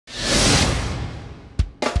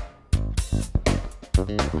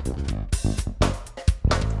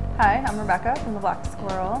Hi, I'm Rebecca from the Black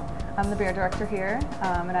Squirrel. I'm the beer director here,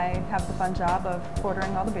 and I have the fun job of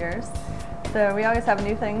ordering all the beers. So we always have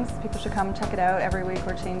new things. People should come check it out. Every week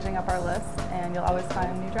we're changing up our list, and you'll always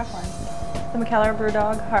find new draft lines. The McKellar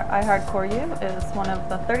Brewdog I Hardcore You is one of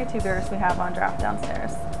the 32 beers we have on draft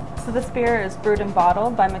downstairs. So this beer is brewed and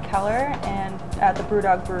bottled by McKellar and at the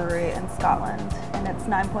Brewdog Brewery in Scotland, and it's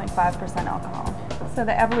 9.5% alcohol. So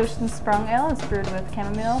the Evolution Sprung Ale is brewed with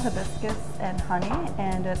chamomile, hibiscus, and honey,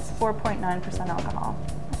 and it's 4.9% alcohol.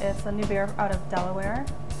 It's a new beer out of Delaware,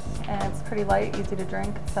 and it's pretty light, easy to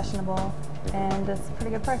drink, sessionable, and it's a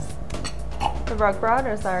pretty good price. The Rugbroad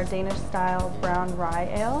is our Danish-style brown rye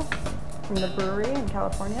ale from the brewery in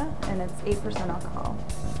California, and it's 8% alcohol.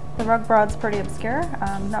 The Rugbroad's pretty obscure.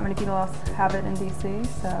 Not many people else have it in BC,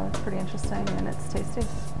 so it's pretty interesting and it's tasty.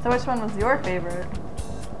 So which one was your favorite?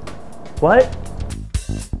 What?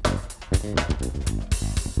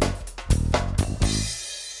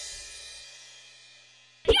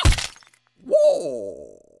 Whoa!